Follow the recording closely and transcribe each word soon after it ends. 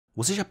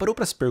Você já parou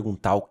para se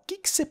perguntar o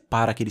que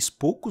separa aqueles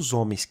poucos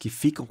homens que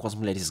ficam com as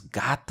mulheres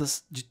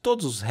gatas de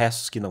todos os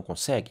restos que não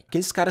conseguem?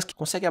 Aqueles caras que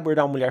conseguem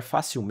abordar uma mulher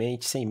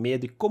facilmente, sem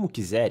medo e como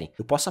quiserem.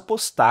 Eu posso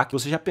apostar que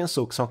você já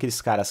pensou que são aqueles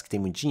caras que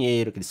têm muito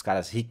dinheiro, aqueles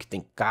caras ricos que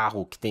têm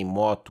carro, que têm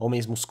moto,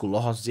 homens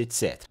musculosos e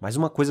etc. Mas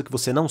uma coisa que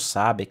você não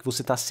sabe é que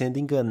você está sendo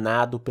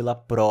enganado pela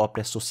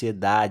própria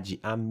sociedade.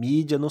 A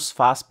mídia nos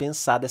faz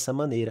pensar dessa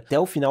maneira. Até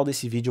o final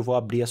desse vídeo eu vou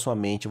abrir a sua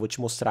mente, eu vou te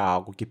mostrar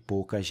algo que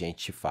pouca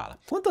gente fala.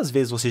 Quantas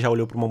vezes você já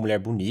olhou para uma mulher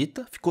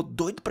bonita, ficou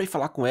doido para ir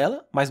falar com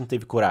ela, mas não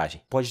teve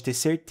coragem? Pode ter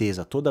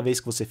certeza, toda vez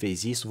que você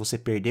fez isso, você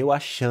perdeu a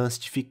chance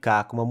de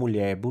ficar com uma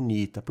mulher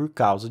bonita por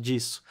causa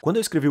disso. Quando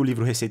eu escrevi o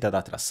livro Receita da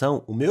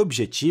Atração, o meu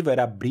objetivo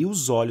era abrir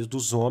os olhos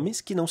dos homens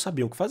que não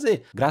sabiam o que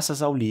fazer.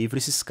 Graças ao livro,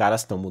 esses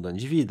caras estão mudando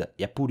de vida,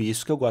 e é por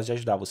isso que eu gosto de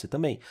ajudar você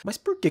também. Mas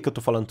por que eu tô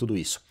falando tudo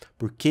isso?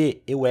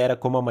 Porque eu era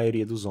como a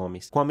maioria dos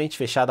homens, com a mente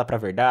fechada para a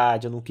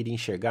verdade, eu não queria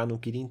enxergar, não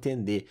queria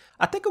entender.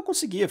 Até que eu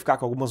conseguia ficar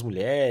com algumas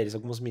mulheres,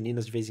 algumas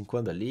meninas de vez em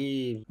quando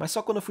ali, mas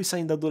só quando eu fui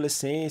saindo da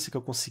adolescência que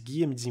eu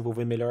conseguia me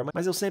desenvolver melhor,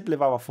 mas eu sempre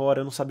levava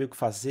fora, eu não sabia o que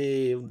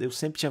fazer, eu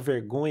sempre tinha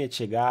vergonha de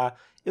chegar,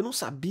 eu não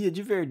sabia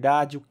de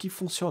verdade o que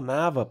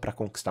funcionava para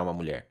conquistar uma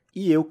mulher.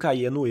 E eu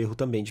caía no erro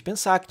também de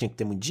pensar que tinha que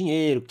ter muito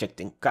dinheiro, que tinha que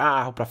ter um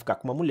carro para ficar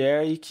com uma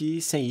mulher e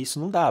que sem isso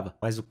não dava.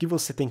 Mas o que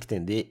você tem que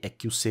entender é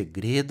que o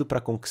segredo para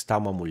conquistar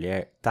uma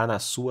mulher tá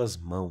nas suas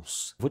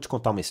mãos. Vou te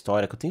contar uma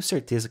história que eu tenho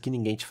certeza que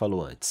ninguém te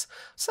falou antes.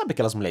 Sabe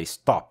aquelas mulheres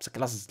tops,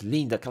 aquelas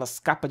lindas, aquelas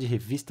capas de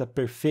revista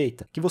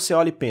perfeita, que você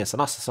olha e pensa,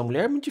 nossa, essa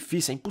mulher é muito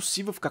difícil, é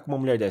impossível ficar com uma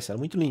mulher dessa, ela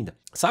é muito linda.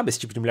 Sabe esse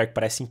tipo de mulher que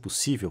parece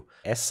impossível?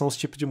 Essas são os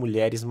tipos de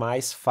mulheres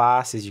mais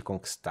fáceis de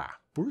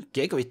conquistar. Por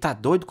quê, Cauê? Tá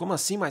doido? Como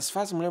assim? Mais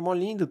fácil, mulher mó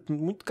linda,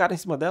 muito cara em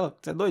cima dela,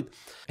 você é doido?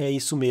 É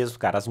isso mesmo,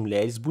 cara, as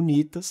mulheres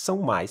bonitas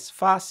são mais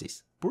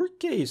fáceis. Por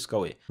que isso,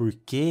 Cauê?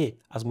 Porque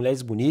as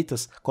mulheres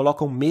bonitas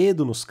colocam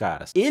medo nos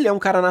caras. Ele é um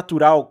cara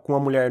natural com uma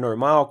mulher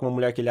normal, com uma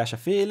mulher que ele acha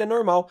feia, ele é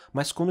normal.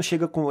 Mas quando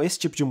chega com esse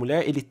tipo de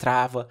mulher, ele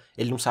trava,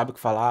 ele não sabe o que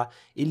falar,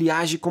 ele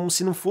age como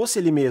se não fosse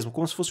ele mesmo,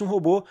 como se fosse um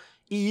robô.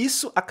 E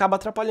isso acaba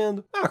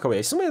atrapalhando. Ah, Cauê, é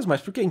isso mesmo,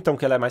 mas por que então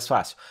que ela é mais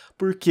fácil?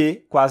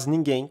 Porque quase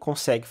ninguém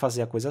consegue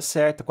fazer a coisa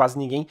certa, quase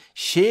ninguém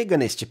chega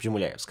nesse tipo de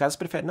mulher. Os caras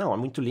preferem, não, é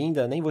muito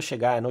linda, nem vou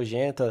chegar, é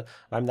nojenta,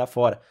 vai me dar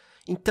fora.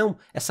 Então,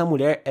 essa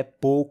mulher é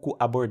pouco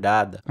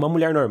abordada. Uma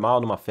mulher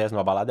normal, numa festa,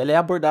 numa balada, ela é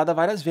abordada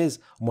várias vezes.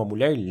 Uma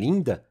mulher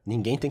linda,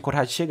 ninguém tem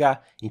coragem de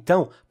chegar.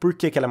 Então, por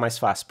que ela é mais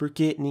fácil?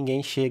 Porque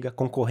ninguém chega,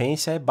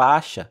 concorrência é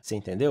baixa, você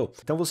entendeu?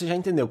 Então você já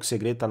entendeu que o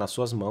segredo está nas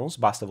suas mãos,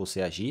 basta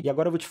você agir. E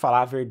agora eu vou te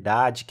falar a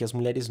verdade, que as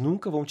mulheres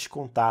nunca vão te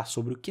contar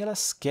sobre o que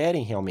elas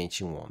querem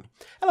realmente em um homem.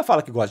 Ela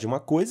fala que gosta de uma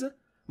coisa,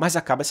 mas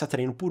acaba se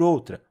atraindo por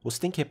outra. Você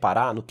tem que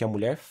reparar no que a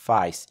mulher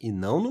faz e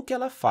não no que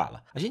ela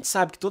fala. A gente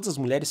sabe que todas as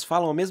mulheres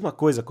falam a mesma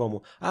coisa,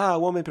 como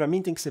o homem pra mim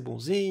tem que ser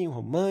bonzinho,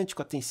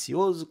 romântico,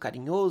 atencioso,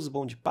 carinhoso,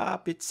 bom de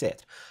papo, etc.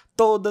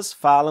 Todas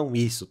falam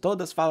isso,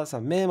 todas falam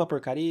essa mesma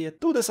porcaria,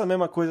 tudo essa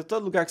mesma coisa,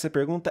 todo lugar que você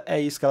pergunta é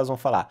isso que elas vão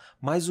falar.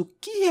 Mas o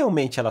que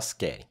realmente elas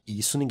querem?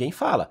 Isso ninguém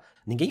fala.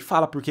 Ninguém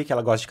fala por que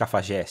ela gosta de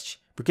cafajeste.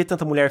 Por que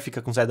tanta mulher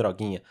fica com Zé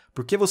Droguinha?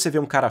 Por que você vê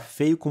um cara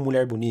feio com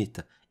mulher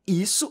bonita?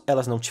 Isso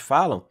elas não te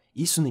falam,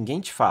 isso ninguém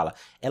te fala,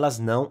 elas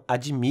não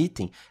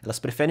admitem, elas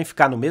preferem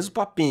ficar no mesmo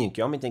papinho,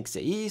 que homem tem que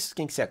ser isso,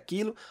 tem que ser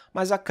aquilo,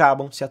 mas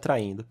acabam se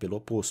atraindo pelo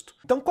oposto.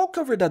 Então qual que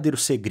é o verdadeiro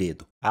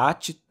segredo? A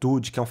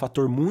atitude, que é um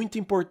fator muito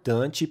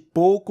importante e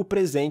pouco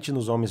presente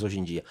nos homens hoje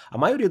em dia. A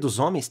maioria dos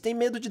homens tem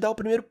medo de dar o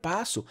primeiro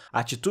passo. A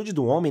atitude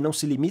do homem não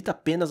se limita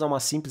apenas a uma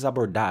simples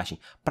abordagem.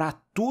 Para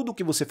tudo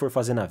que você for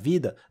fazer na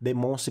vida,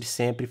 demonstre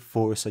sempre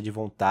força de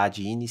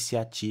vontade e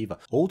iniciativa.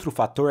 Outro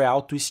fator é a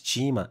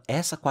autoestima.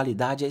 Essa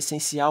qualidade é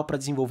essencial para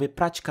desenvolver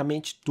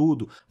praticamente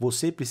tudo.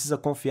 Você precisa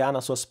confiar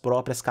nas suas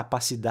próprias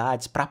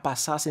capacidades para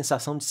passar a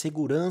sensação de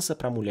segurança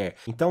para a mulher.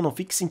 Então não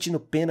fique sentindo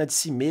pena de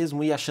si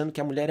mesmo e achando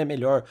que a mulher é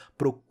melhor.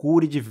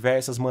 Procure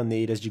diversas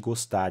maneiras de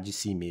gostar de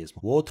si mesmo.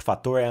 O outro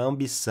fator é a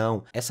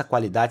ambição. Essa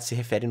qualidade se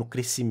refere no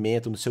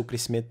crescimento, no seu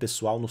crescimento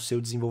pessoal, no seu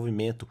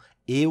desenvolvimento.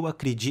 Eu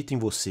acredito em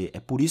você, é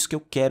por isso que eu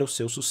quero o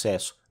seu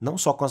sucesso, não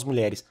só com as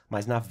mulheres,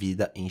 mas na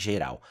vida em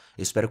geral.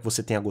 Eu espero que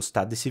você tenha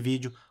gostado desse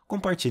vídeo,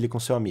 compartilhe com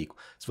seu amigo.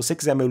 Se você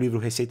quiser meu livro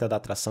Receita da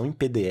Atração em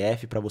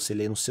PDF para você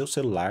ler no seu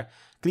celular,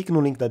 clique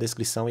no link da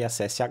descrição e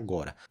acesse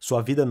agora.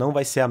 Sua vida não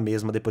vai ser a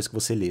mesma depois que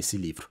você ler esse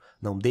livro.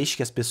 Não deixe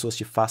que as pessoas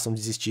te façam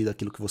desistir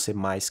daquilo que você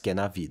mais quer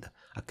na vida.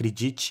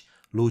 Acredite,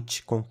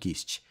 lute,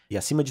 conquiste. E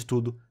acima de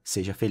tudo,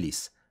 seja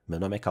feliz. Meu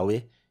nome é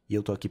Cauê e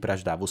eu tô aqui para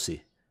ajudar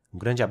você. Um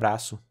grande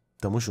abraço.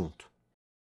 Tamo junto.